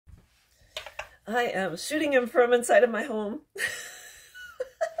I am shooting him from inside of my home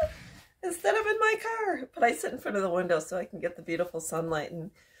instead of in my car. But I sit in front of the window so I can get the beautiful sunlight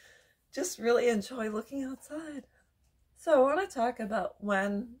and just really enjoy looking outside. So I want to talk about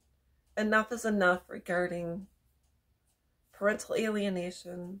when enough is enough regarding parental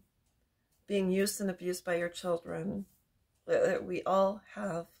alienation, being used and abused by your children. We all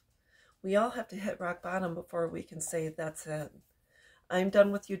have to hit rock bottom before we can say that's it. I'm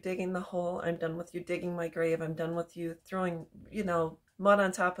done with you digging the hole. I'm done with you digging my grave. I'm done with you throwing, mud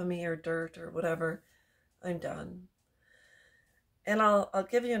on top of me or dirt or whatever. I'm done. And I'll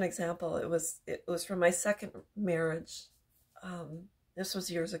give you an example. It was from my second marriage. This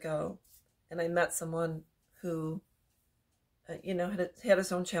was years ago, and I met someone who, had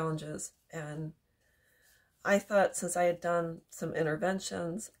his own challenges, and I thought since I had done some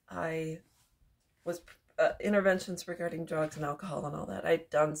interventions, interventions regarding drugs and alcohol and all that. I'd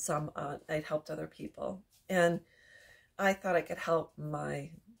done some, I'd helped other people. And I thought I could help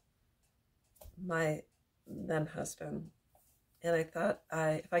my then husband. And I thought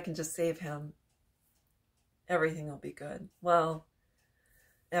if I can just save him, everything will be good. Well,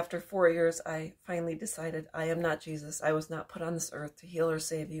 after 4 years, I finally decided I am not Jesus. I was not put on this earth to heal or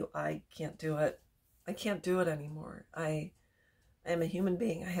save you. I can't do it. I can't do it anymore. I am a human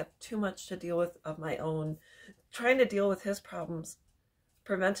being. I have too much to deal with of my own. Trying to deal with his problems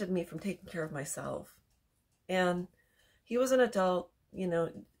prevented me from taking care of myself. And he was an adult.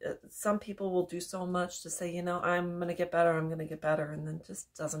 Some people will do so much to say, I'm going to get better, I'm going to get better. And then it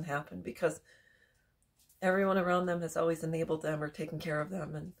just doesn't happen because everyone around them has always enabled them or taken care of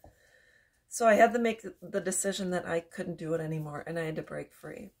them. And so I had to make the decision that I couldn't do it anymore and I had to break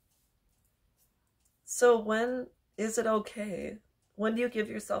free. So when is it okay? When do you give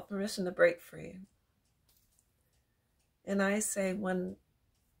yourself permission to break free? And I say when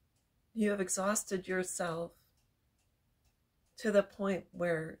you have exhausted yourself to the point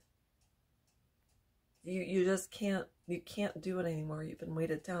where you just can't do it anymore. You've been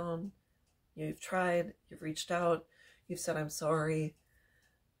weighted down. You've tried, you've reached out, you've said, I'm sorry.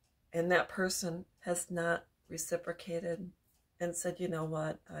 And that person has not reciprocated and said, you know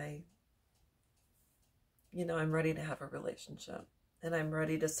what, I'm ready to have a relationship and I'm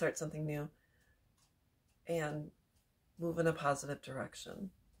ready to start something new and move in a positive direction.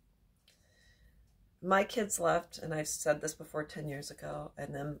 My kids left, and I've said this before 10 years ago,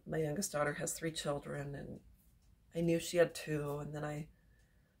 and then my youngest daughter has 3 children, and I knew she had 2, and then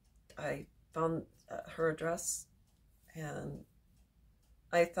I found her address, and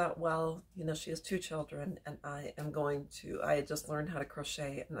I thought, well, she has 2 children, and I had just learned how to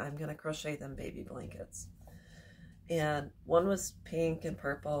crochet, and I'm going to crochet them baby blankets. And one was pink and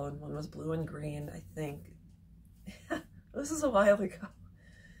purple, and one was blue and green, I think. This is a while ago.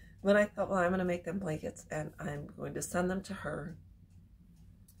 But I thought, well, I'm going to make them blankets, and I'm going to send them to her.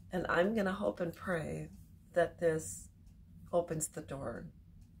 And I'm going to hope and pray that this opens the door,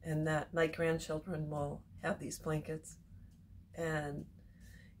 and that my grandchildren will have these blankets, and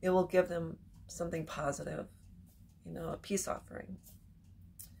it will give them something positive, a peace offering.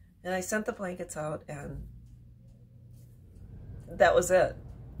 And I sent the blankets out, and that was it.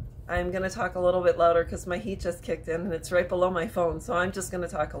 I'm going to talk a little bit louder because my heat just kicked in and it's right below my phone, so I'm just going to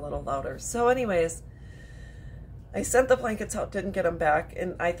talk a little louder. So anyways, I sent the blankets out, didn't get them back,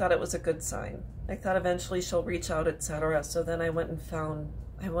 and I thought it was a good sign. I thought eventually she'll reach out, etc. So then I went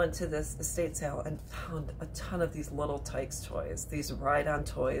to this estate sale and found a ton of these little Tykes toys, these ride-on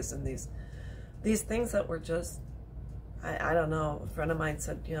toys, and these things that were just, I don't know, a friend of mine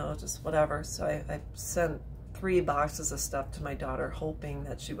said, just whatever. So I sent 3 boxes of stuff to my daughter, hoping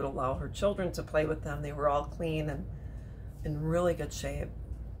that she would allow her children to play with them. They were all clean and in really good shape.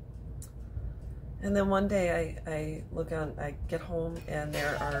 And then one day I get home and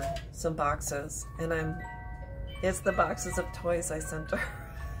there are some boxes, and it's the boxes of toys I sent to her.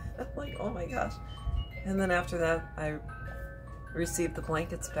 I'm like, oh my gosh. And then after that, I received the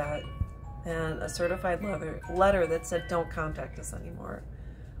blankets back and a certified letter that said, don't contact us anymore.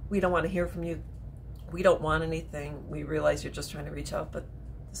 We don't want to hear from you. We don't want anything. We realize you're just trying to reach out, but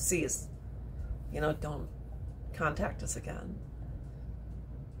cease. Don't contact us again.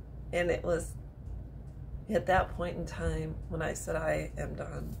 And it was at that point in time when I said, I am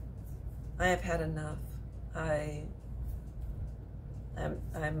done. I have had enough. I'm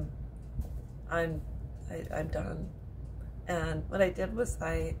done. And what I did was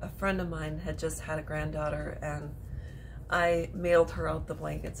a friend of mine had just had a granddaughter, and I mailed her out the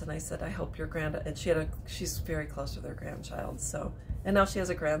blankets, and I said, I hope your and she's very close to their grandchild, so, and now she has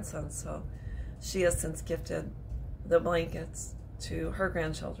a grandson, so she has since gifted the blankets to her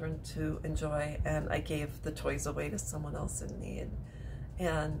grandchildren to enjoy, and I gave the toys away to someone else in need.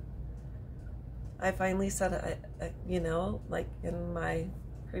 And I finally said, like in my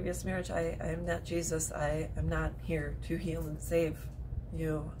previous marriage, I'm not Jesus. I am not here to heal and save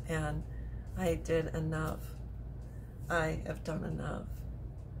you. And I did enough. I have done enough.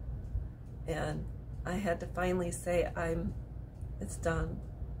 And I had to finally say, it's done.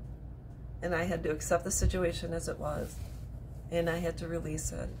 And I had to accept the situation as it was. And I had to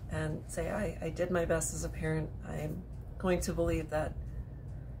release it and say, I did my best as a parent. I'm going to believe that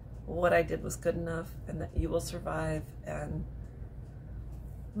what I did was good enough and that you will survive. And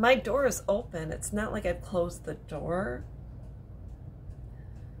my door is open. It's not like I've closed the door.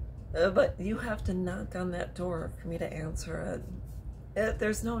 But you have to knock on that door for me to answer it. If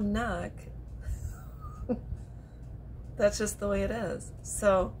there's no knock, that's just the way it is.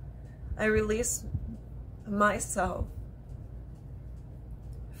 So I release myself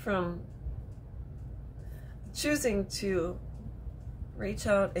from choosing to reach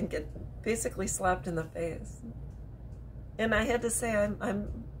out and get basically slapped in the face. And I had to say,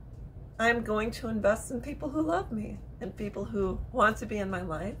 I'm going to invest in people who love me and people who want to be in my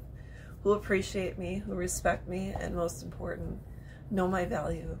life, who appreciate me, who respect me, and most important, know my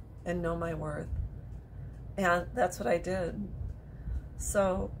value and know my worth. And that's what I did.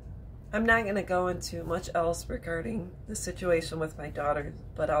 So I'm not going to go into much else regarding the situation with my daughter,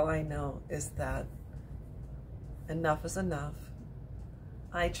 but all I know is that enough is enough.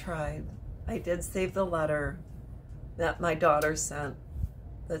 I tried. I did save the letter that my daughter sent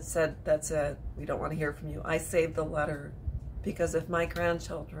that said, that's it, we don't want to hear from you. I saved the letter because if my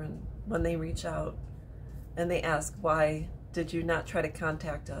grandchildren, when they reach out and they ask, why did you not try to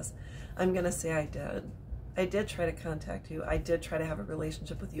contact us? I'm going to say I did. I did try to contact you. I did try to have a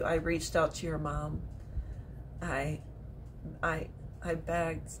relationship with you. I reached out to your mom. I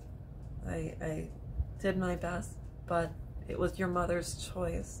begged. I did my best, but it was your mother's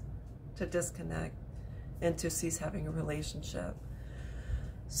choice to disconnect and to cease having a relationship.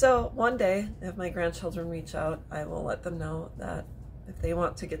 So one day, if my grandchildren reach out, I will let them know that if they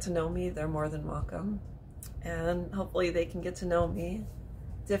want to get to know me, they're more than welcome. And hopefully they can get to know me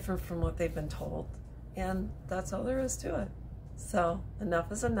different from what they've been told. And that's all there is to it. So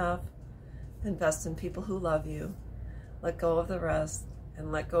enough is enough. Invest in people who love you. Let go of the rest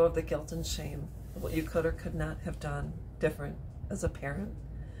and let go of the guilt and shame of what you could or could not have done different as a parent.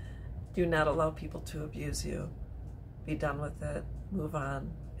 Do not allow people to abuse you. Be done with it. Move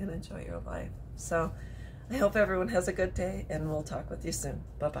on and enjoy your life. So I hope everyone has a good day, and we'll talk with you soon.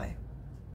 Bye-bye.